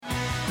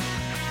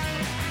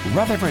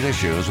Rutherford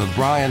Issues with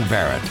Brian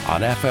Barrett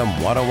on FM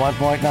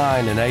 101.9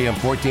 and AM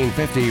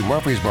 1450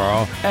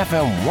 Murfreesboro,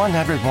 FM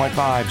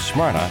 100.5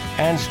 Smyrna,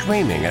 and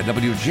streaming at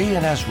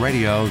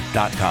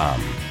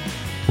WGNSradio.com.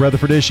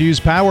 Rutherford Issues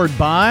powered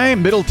by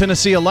Middle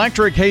Tennessee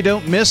Electric. Hey,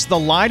 don't miss the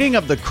lighting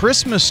of the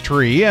Christmas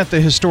tree at the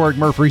historic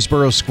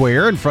Murfreesboro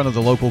Square in front of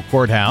the local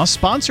courthouse.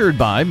 Sponsored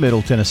by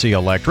Middle Tennessee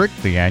Electric.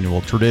 The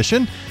annual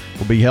tradition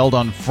will be held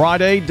on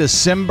Friday,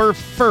 December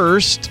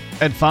 1st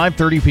at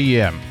 5:30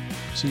 p.m.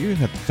 So you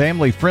have a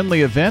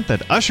family-friendly event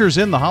that ushers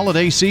in the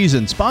holiday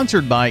season.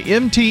 Sponsored by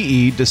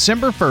MTE,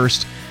 December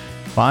 1st,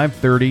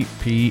 5:30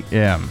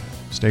 p.m.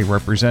 State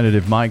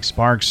Representative Mike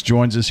Sparks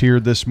joins us here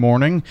this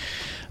morning.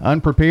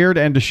 Unprepared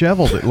and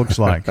disheveled, it looks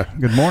like.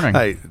 Good morning.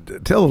 Hey,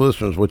 tell the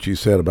listeners what you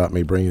said about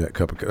me bringing that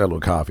little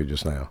coffee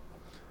just now.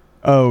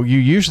 Oh, you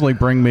usually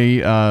bring me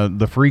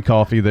the free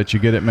coffee that you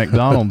get at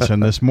McDonald's,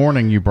 and this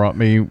morning you brought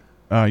me,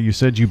 you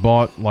said you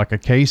bought like a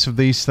case of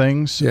these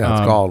things. Yeah,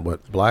 it's called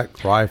what,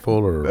 Black Rifle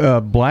or?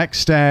 Black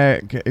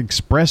Stack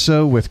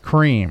Espresso with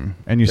cream,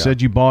 and you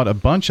said you bought a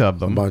bunch of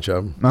them. A bunch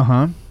of them.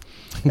 Uh-huh.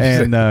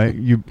 And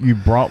you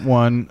brought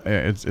one,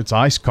 it's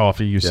iced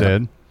coffee, you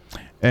said,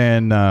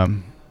 and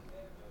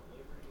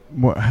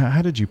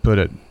how did you put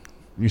it?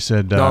 You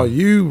said... no,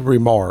 you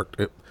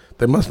remarked,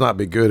 they must not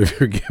be good if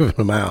you're giving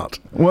them out.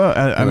 Well,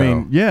 I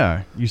mean,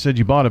 yeah, you said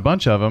you bought a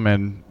bunch of them,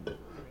 and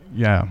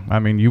yeah, I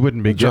mean, you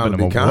wouldn't be giving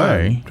them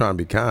away. Trying to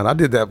be kind. I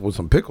did that with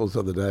some pickles the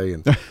other day,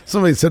 and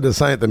somebody said the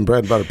same thing,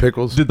 bread and butter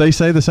pickles. Did they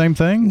say the same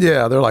thing?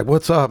 Yeah, they're like,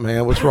 what's up,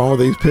 man? What's wrong with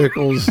these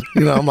pickles?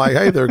 I'm like,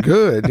 hey, they're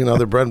good.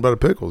 They're bread and butter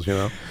pickles,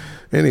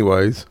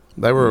 Anyways,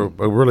 they were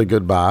a really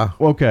good buy.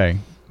 Okay.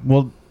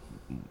 Well,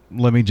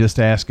 let me just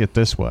ask it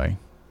this way.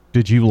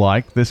 Did you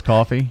like this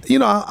coffee?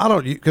 I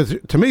don't, because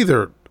to me,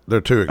 they're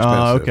too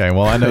expensive. Okay.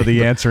 Well, I know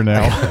the answer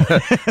now.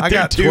 I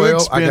got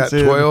 12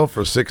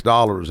 for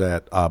 $6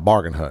 at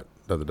Bargain Hut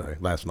the other day,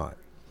 last night.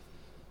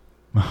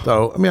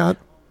 So, I mean,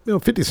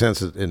 50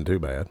 cents isn't too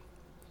bad.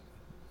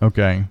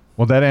 Okay.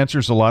 Well, that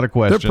answers a lot of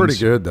questions. They're pretty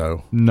good,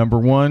 though. Number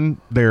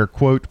one, they're,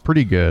 quote,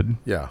 pretty good.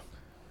 Yeah.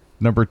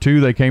 Number two,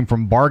 they came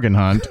from Bargain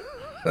Hunt.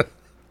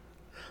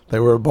 They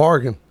were a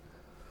bargain.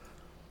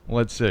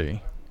 Let's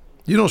see.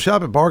 You don't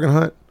shop at Bargain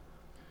Hunt?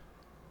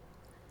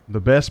 The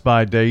Best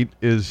Buy date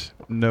is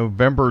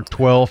November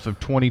 12th of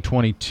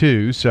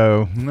 2022,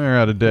 so they're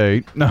out of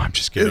date. No, I'm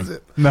just kidding. Is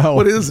it? No.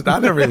 What is it? I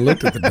never even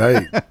looked at the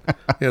date.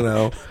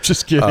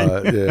 Just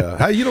kidding. Yeah.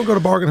 Hey, you don't go to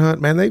Bargain Hunt,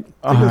 man? They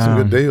got some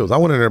good deals. I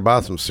went in there to buy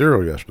some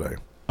cereal yesterday.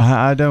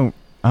 I don't.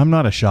 I'm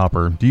not a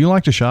shopper. Do you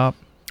like to shop?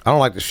 I don't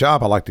like to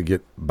shop. I like to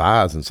get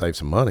buys and save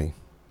some money.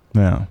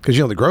 Yeah. Because,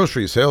 the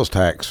grocery sales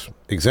tax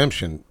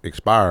exemption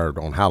expired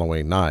on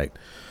Halloween night.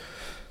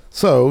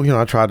 So,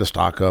 I tried to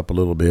stock up a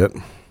little bit.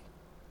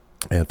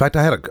 And in fact,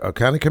 I had a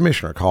county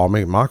commissioner call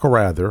me, Michael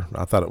Rather.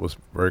 I thought it was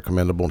very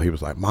commendable. And he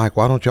was like, Mike,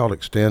 why don't y'all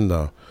extend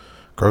the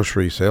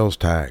grocery sales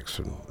tax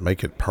and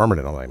make it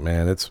permanent? I'm like,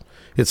 man, it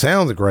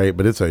sounds great,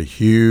 but it's a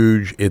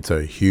huge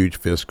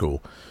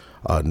fiscal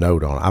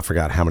note on it. I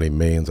forgot how many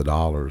millions of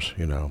dollars,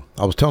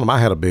 I was telling him I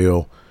had a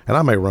bill, and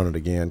I may run it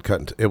again.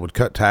 It would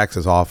cut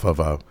taxes off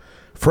of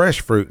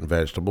fresh fruit and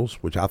vegetables,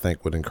 which I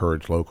think would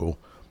encourage local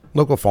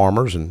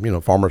farmers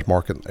and, farmers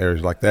market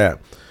areas like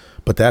that.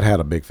 But that had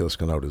a big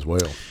fiscal note as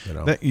well.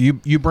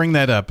 You bring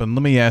that up, and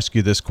let me ask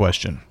you this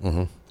question,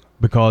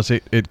 because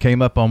it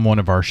came up on one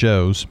of our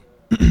shows.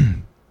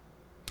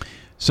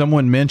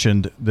 Someone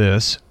mentioned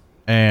this,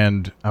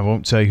 and I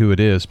won't say who it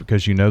is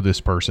because you know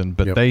this person,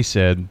 but they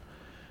said,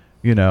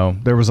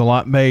 there was a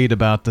lot made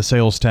about the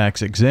sales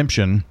tax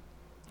exemption,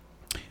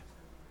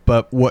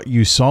 but what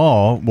you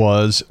saw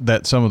was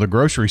that some of the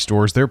grocery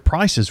stores, their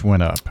prices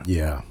went up.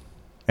 Yeah.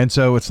 And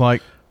so it's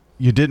like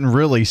you didn't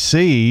really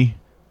see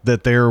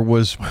that there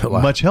was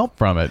much help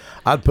from it.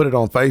 I'd put it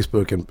on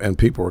Facebook and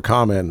people were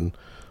commenting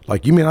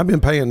like, you mean I've been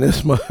paying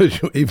this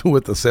much even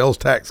with the sales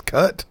tax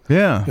cut?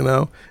 Yeah.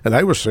 And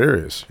they were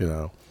serious,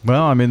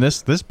 Well, I mean,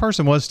 this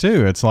person was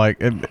too. It's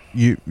like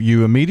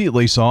you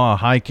immediately saw a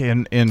hike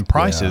in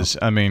prices.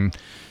 Yeah. I mean,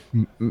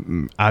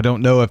 I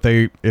don't know if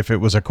it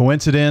was a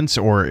coincidence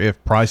or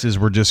if prices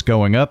were just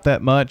going up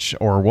that much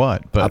or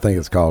what. But I think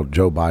it's called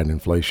Joe Biden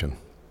inflation.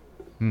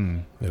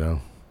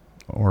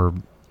 Or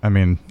I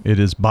mean, it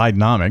is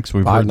Bidenomics.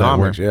 We've heard that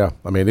word. Yeah.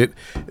 I mean, it.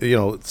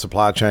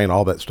 Supply chain,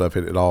 all that stuff.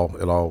 It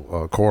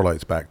all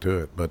correlates back to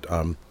it. But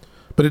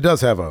it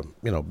does have a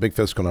big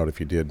fiscal note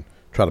if you did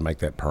try to make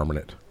that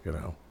permanent.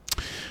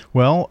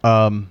 Well,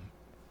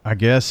 I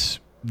guess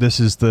this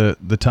is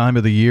the time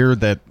of the year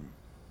that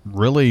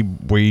really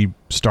we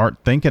start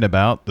thinking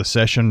about the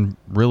session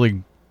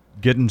really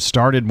getting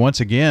started once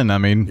again. I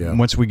mean,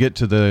 once we get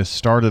to the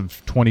start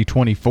of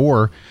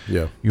 2024,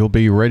 you'll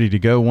be ready to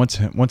go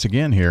once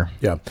again here.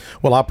 Yeah.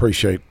 Well, I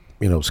appreciate,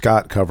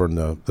 Scott covering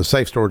the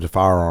Safe Storage of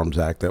Firearms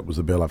Act. That was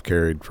the bill I've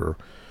carried for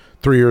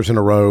 3 years in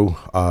a row.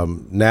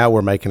 Now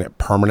we're making it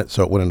permanent,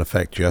 so it went into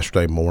effect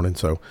yesterday morning.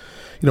 So,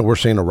 we're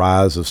seeing a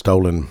rise of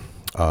stolen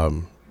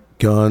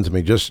guns. I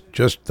mean, just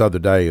the other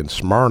day in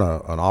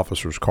Smyrna, an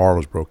officer's car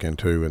was broke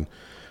into, and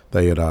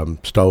they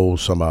had stole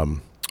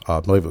some I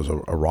believe it was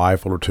a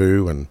rifle or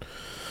two and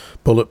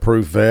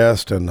bulletproof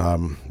vest.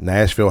 And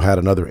Nashville had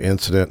another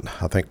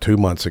incident, I think 2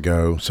 months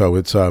ago. So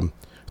it's a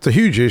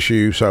huge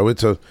issue. So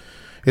it's an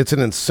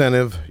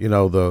incentive,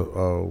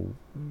 the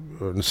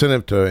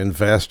incentive to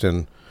invest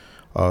in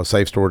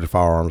safe storage of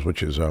firearms,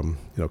 which is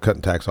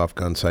cutting tax off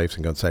gun safes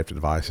and gun safety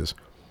devices.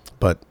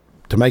 But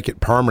to make it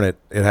permanent,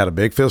 it had a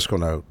big fiscal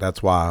note.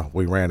 That's why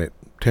we ran it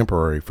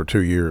temporary for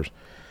 2 years.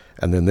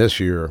 And then this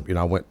year,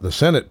 the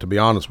Senate, to be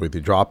honest with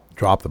you,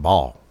 dropped the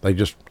ball. They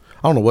just,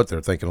 I don't know what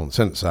they're thinking on the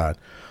Senate side.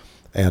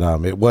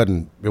 And it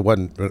wasn't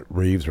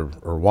Reeves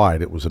or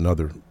White. It was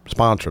another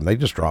sponsor, and they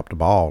just dropped the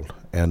ball.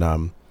 And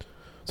so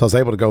I was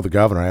able to go to the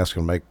governor, ask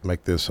him to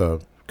make this,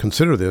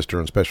 consider this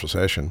during special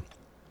session.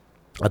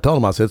 I told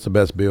him, I said, it's the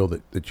best bill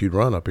that you'd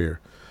run up here.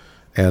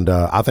 And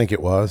I think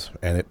it was,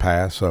 and it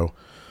passed. So,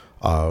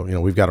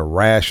 we've got a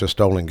rash of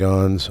stolen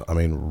guns. I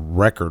mean,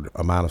 record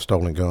amount of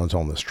stolen guns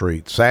on the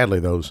street. Sadly,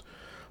 those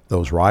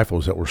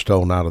rifles that were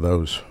stolen out of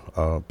those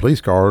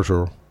police cars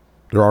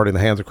they're already in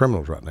the hands of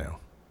criminals right now.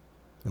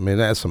 I mean,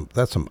 that's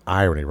some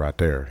irony right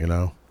there,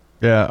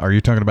 Yeah. Are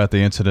you talking about the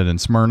incident in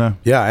Smyrna?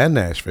 Yeah, and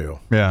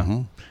Nashville. Yeah.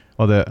 Mm-hmm.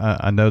 Well,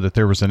 I know that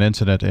there was an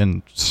incident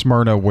in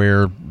Smyrna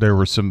where there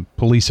was some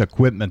police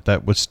equipment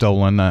that was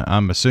stolen.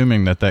 I'm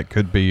assuming that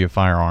could be a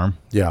firearm.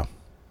 Yeah.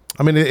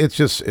 I mean,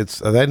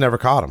 they never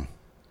caught them.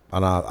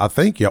 And I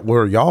think,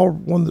 were y'all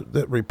one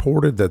that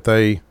reported that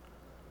I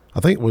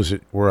think was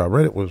it where I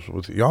read it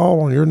was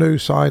y'all on your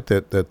news site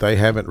that they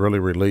haven't really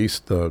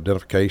released the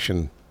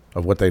identification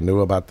of what they knew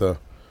about the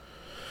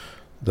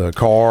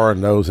car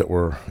and those that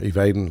were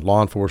evading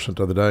law enforcement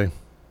the other day?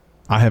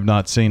 I have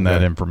not seen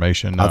that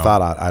information. No. I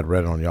thought I'd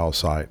read it on y'all's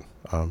site.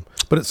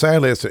 But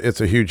sadly,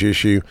 it's a huge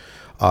issue.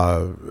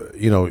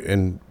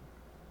 And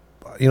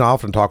I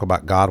often talk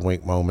about God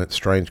wink moments,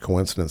 strange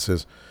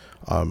coincidences.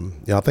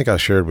 I think I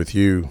shared with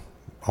you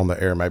on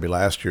the air maybe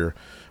last year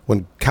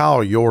when Kyle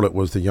Yorlet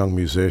was the young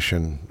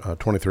musician,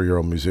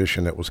 23-year-old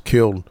musician that was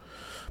killed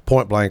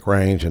point blank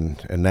range in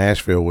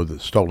Nashville with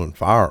stolen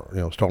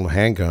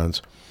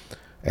handguns.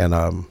 And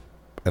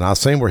I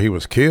seen where he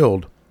was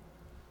killed,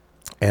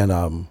 and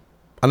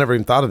I never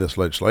even thought of this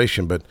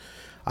legislation, but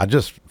I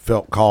just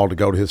felt called to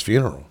go to his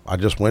funeral. I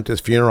just went to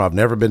his funeral. I've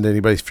never been to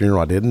anybody's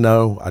funeral I didn't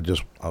know. I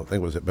think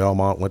it was at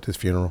Belmont, went to his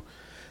funeral,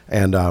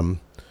 and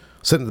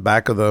sitting in the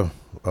back of the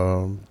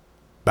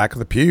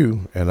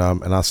pew, and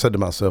I said to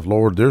myself,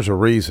 Lord, there's a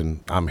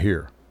reason I'm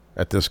here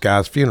at this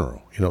guy's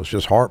funeral. It's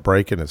just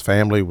heartbreaking. His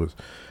family was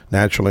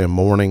naturally in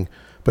mourning.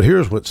 But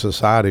here's what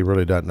society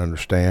really doesn't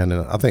understand,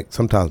 and I think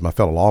sometimes my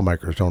fellow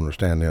lawmakers don't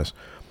understand this.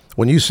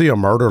 When you see a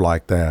murder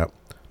like that,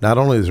 not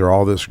only is there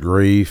all this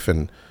grief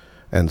and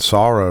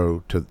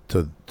sorrow to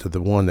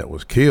the one that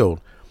was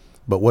killed,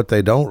 but what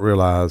they don't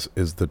realize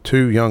is the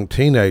two young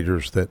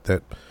teenagers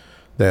that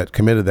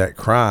committed that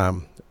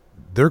crime,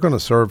 they're going to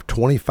serve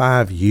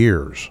 25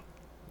 years.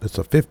 It's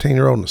a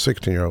 15-year-old and a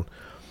 16-year-old.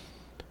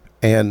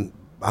 And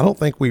I don't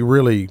think we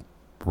really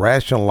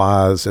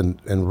rationalize and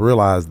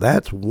realize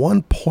that's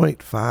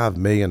 $1.5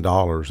 million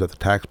that the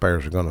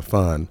taxpayers are going to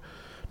fund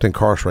to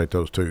incarcerate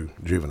those two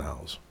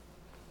juveniles.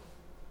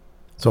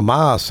 So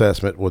my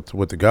assessment with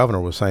what the governor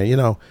was saying,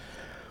 and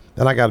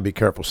I got to be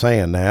careful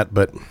saying that,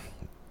 but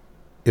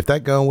if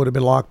that gun would have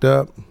been locked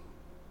up,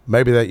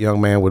 maybe that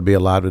young man would be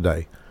alive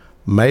today.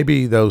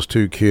 Maybe those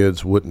two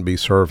kids wouldn't be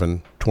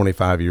serving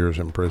 25 years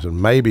in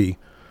prison. Maybe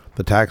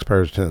the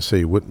taxpayers of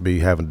Tennessee wouldn't be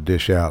having to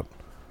dish out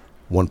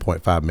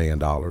 $1.5 million.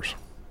 But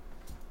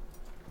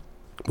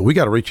we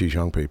got to reach these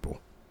young people.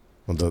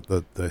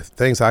 The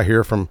things I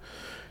hear from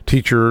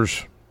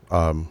teachers,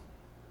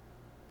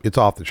 it's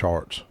off the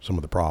charts, some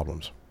of the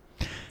problems.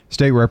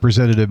 State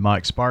Representative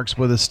Mike Sparks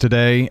with us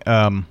today.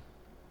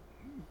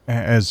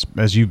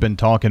 As you've been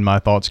talking, my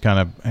thoughts kind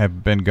of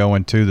have been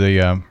going to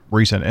the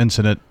recent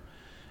incident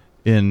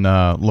in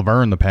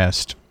Laverne the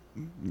past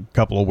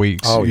couple of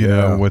weeks.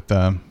 With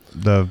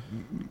the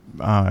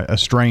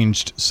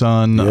estranged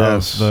son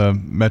of the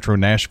Metro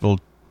Nashville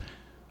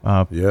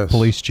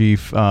police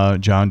chief,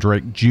 John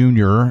Drake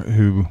Jr.,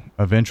 who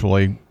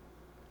eventually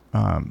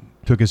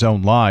took his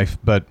own life,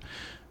 but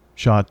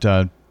shot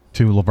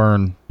two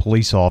Laverne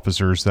police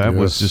officers. That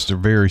was just a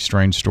very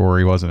strange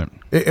story, wasn't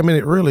it? I mean,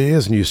 it really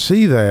is. And you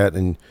see that,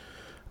 and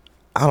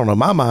I don't know,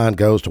 my mind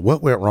goes to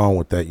what went wrong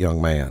with that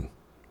young man.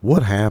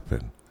 What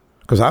happened?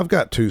 Because I've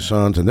got two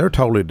sons, and they're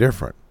totally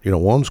different.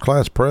 One's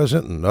class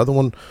president, and the other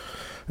one,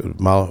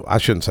 I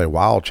shouldn't say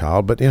wild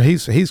child, but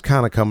he's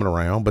kind of coming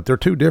around. But they're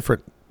two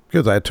different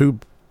kids. I had two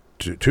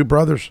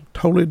brothers,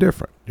 totally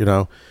different,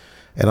 And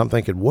I'm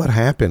thinking, what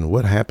happened?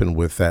 What happened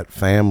with that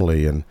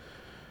family? And,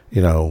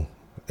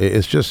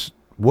 it's just,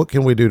 what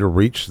can we do to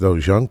reach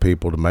those young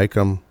people to make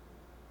them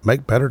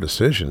make better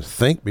decisions,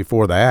 think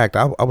before they act?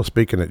 I was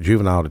speaking at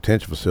juvenile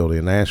detention facility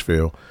in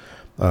Nashville.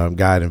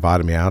 Guy had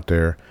invited me out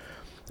there,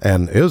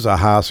 and it was a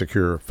high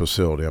secure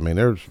facility. I mean,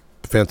 there's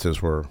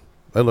fences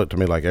they looked to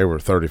me like they were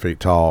 30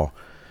 feet tall,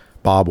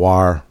 barbed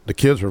wire. The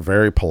kids were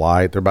very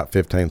polite. They're about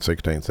 15,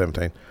 16,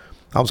 17.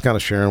 I was kind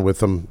of sharing with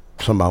them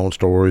some of my own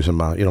stories, and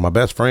my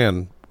best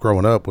friend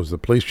growing up was the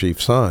police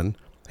chief's son.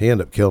 He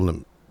ended up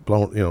killing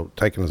him,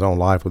 taking his own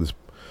life with his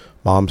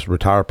mom's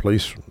retired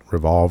police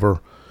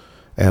revolver.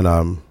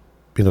 And,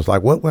 it's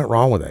like, what went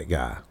wrong with that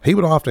guy? He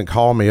would often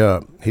call me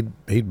up.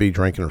 He'd be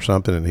drinking or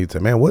something, and he'd say,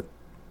 man,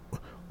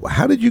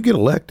 how did you get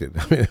elected?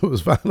 I mean, it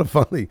was kind of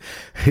funny.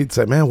 He'd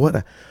say,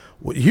 man,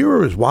 you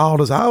were as wild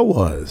as I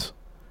was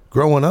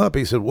growing up.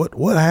 He said,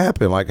 what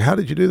happened? Like, how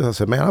did you do this? I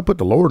said, man, I put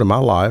the Lord in my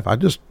life. I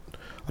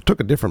took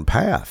a different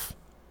path.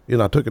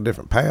 I took a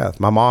different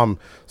path. My mom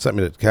sent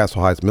me to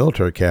Castle Heights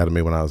Military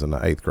Academy when I was in the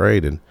 8th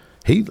grade, and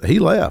he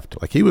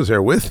left. Like, he was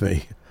there with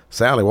me.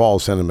 Sally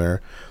Walls sent him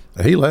there,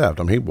 and he left.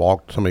 I mean, he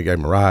walked. Somebody gave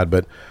him a ride.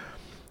 But,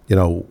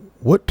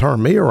 what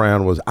turned me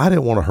around was I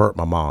didn't want to hurt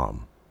my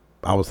mom.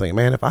 I was thinking,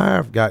 man, if I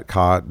ever got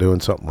caught doing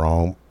something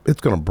wrong,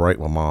 it's going to break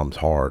my mom's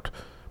heart.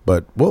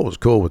 But what was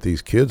cool with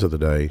these kids of the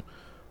day,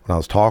 when I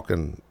was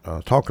talking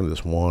to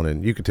this one,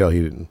 and you could tell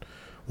he didn't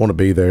want to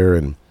be there,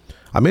 and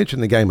I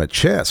mentioned the game of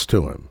chess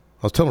to him.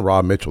 I was telling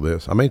Rob Mitchell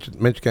this. I mentioned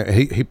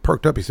he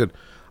perked up. He said,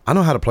 I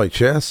know how to play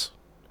chess.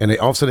 And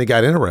all of a sudden he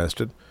got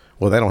interested.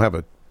 Well, they don't have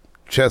a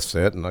chess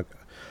set, and I'm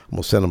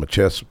going to send him a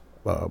chess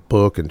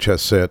book and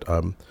chess set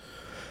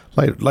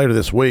later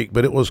this week.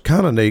 But it was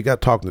kind of neat. I got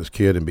talking to this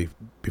kid, and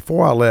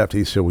before I left,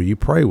 he said, will you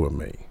pray with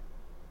me?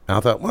 And I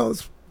thought, well,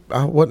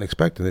 I wasn't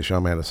expecting this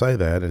young man to say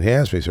that. And he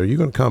asked me, so are you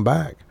going to come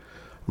back?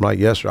 I'm like,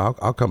 yes, sir,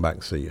 I'll come back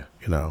and see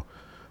you,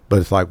 But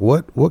it's like,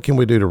 what can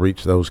we do to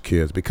reach those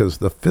kids? Because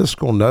the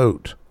fiscal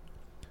note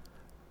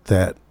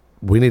that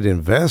we need to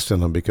invest in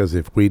them, because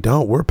if we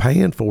don't, we're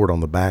paying for it on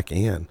the back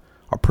end.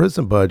 Our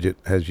prison budget,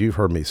 as you've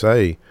heard me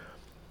say,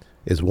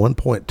 is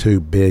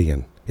 $1.2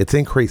 billion. It's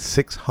increased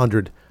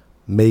 $600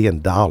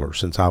 million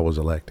since I was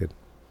elected.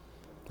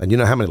 And you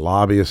know how many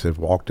lobbyists have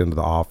walked into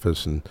the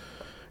office and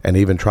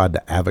even tried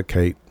to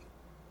advocate?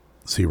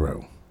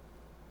 Zero.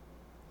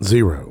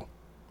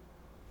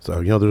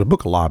 So, there's a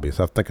book of lobbyists.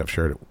 I think I've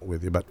shared it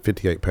with you, about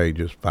 58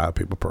 pages, 5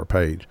 people per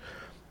page,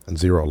 and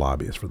 0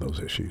 lobbyists for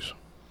those issues.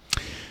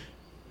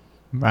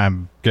 I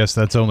guess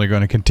that's only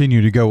going to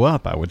continue to go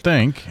up, I would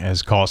think,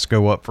 as costs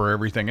go up for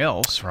everything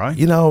else, right?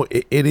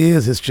 It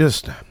is. It's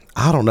just,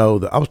 I don't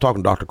know. I was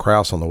talking to Dr.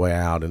 Krause on the way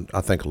out, and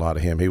I think a lot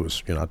of him. He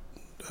was,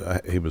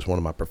 he was one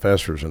of my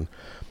professors, and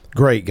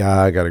great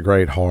guy, got a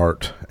great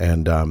heart.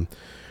 And we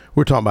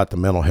were talking about the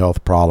mental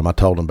health problem. I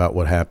told him about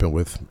what happened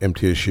with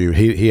MTSU.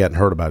 He hadn't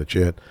heard about it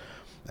yet.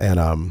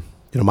 And,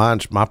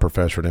 my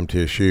professor at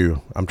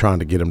MTSU, I'm trying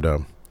to get him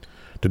to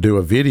do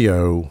a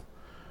video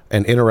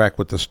and interact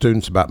with the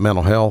students about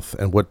mental health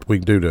and what we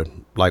can do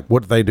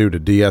what they do to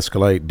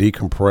de-escalate,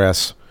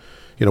 decompress,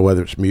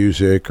 whether it's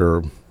music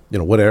or,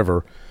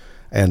 whatever.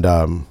 And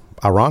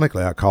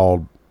ironically, I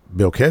called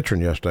Bill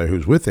Ketron yesterday,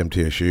 who's with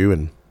MTSU,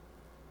 and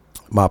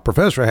my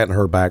professor hadn't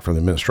heard back from the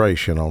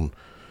administration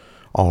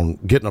on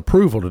getting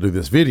approval to do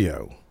this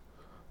video.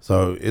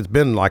 So it's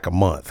been like a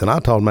month. And I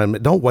told him, man,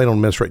 don't wait on the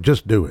administration.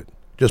 Just do it.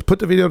 Just put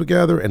the video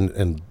together,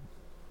 and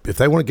if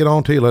they want to get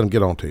on to you, let them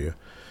get on to you,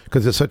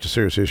 because it's such a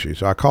serious issue.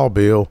 So I called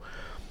Bill,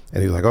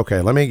 and he's like,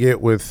 okay, let me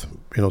get with,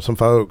 some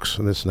folks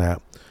and this and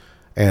that.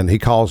 And he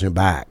calls me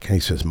back, and he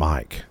says,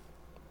 Mike,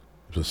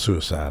 there's a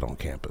suicide on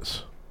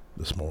campus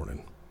this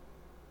morning.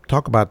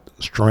 Talk about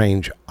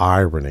strange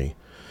irony.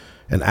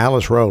 And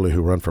Alice Rowley,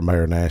 who run for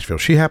mayor of Nashville,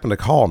 she happened to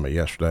call me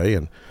yesterday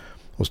and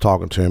was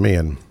talking to me,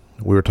 and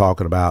we were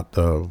talking about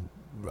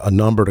a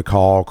number to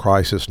call,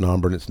 crisis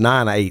number, and it's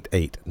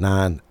 988.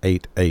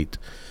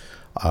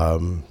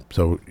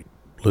 So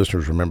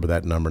listeners remember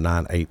that number,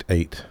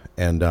 988.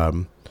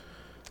 And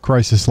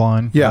crisis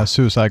line.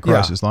 Suicide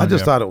crisis line. I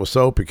just thought it was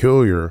so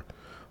peculiar.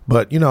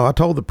 But, I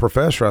told the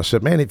professor, I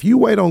said, man, if you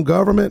wait on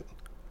government,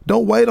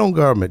 don't wait on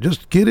government.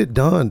 Just get it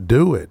done.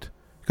 Do it.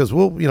 Because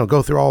we'll,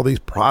 go through all these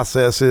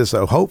processes.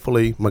 So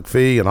hopefully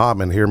McPhee and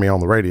Ottman hear me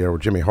on the radio, or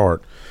Jimmy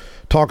Hart,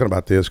 talking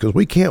about this, because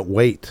we can't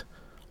wait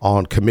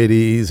on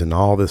committees and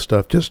all this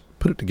stuff. Just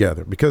put it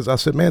together. Because I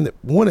said, man, it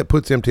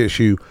puts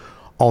MTSU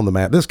on the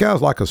map. This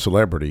guy's like a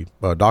celebrity,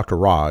 Dr.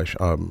 Raj,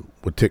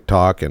 with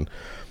TikTok and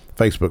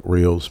Facebook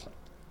Reels.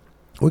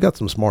 We got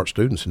some smart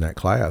students in that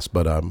class,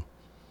 but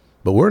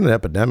we're in an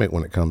epidemic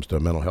when it comes to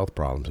mental health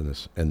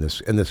problems in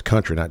this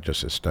country, not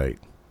just this state.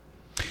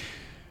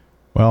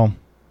 Well,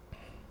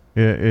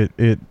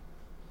 it's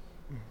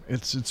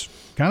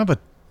kind of a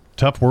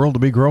tough world to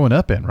be growing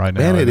up in right now.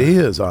 Man, it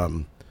is. I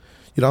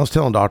was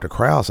telling Dr.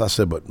 Krause, I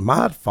said, but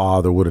my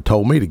father would have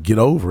told me to get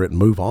over it and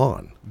move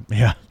on.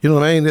 Yeah. You know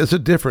what I mean? It's a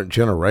different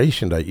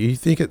generation. You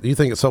think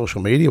it's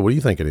social media? What do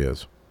you think it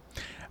is?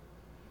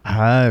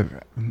 I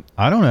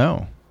don't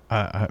know.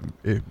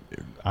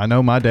 I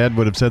know my dad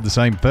would have said the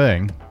same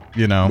thing.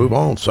 Move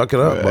on, suck it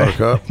up,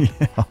 Buttercup.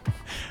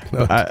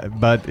 Yeah.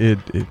 But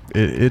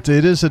it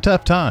is a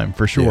tough time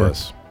for sure.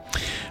 Yes.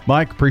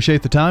 Mike,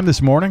 appreciate the time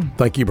this morning.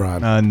 Thank you,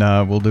 Brian.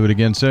 And we'll do it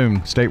again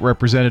soon. State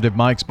Representative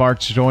Mike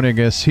Sparks joining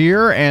us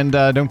here. And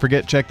don't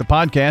forget, check the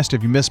podcast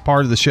if you missed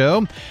part of the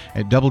show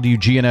at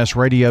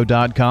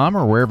WGNSradio.com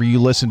or wherever you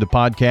listen to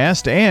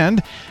podcasts.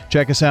 And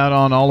check us out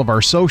on all of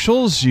our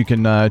socials. You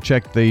can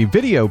check the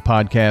video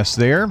podcast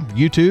there,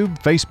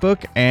 YouTube,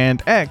 Facebook,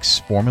 and X,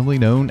 formerly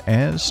known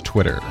as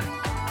Twitter.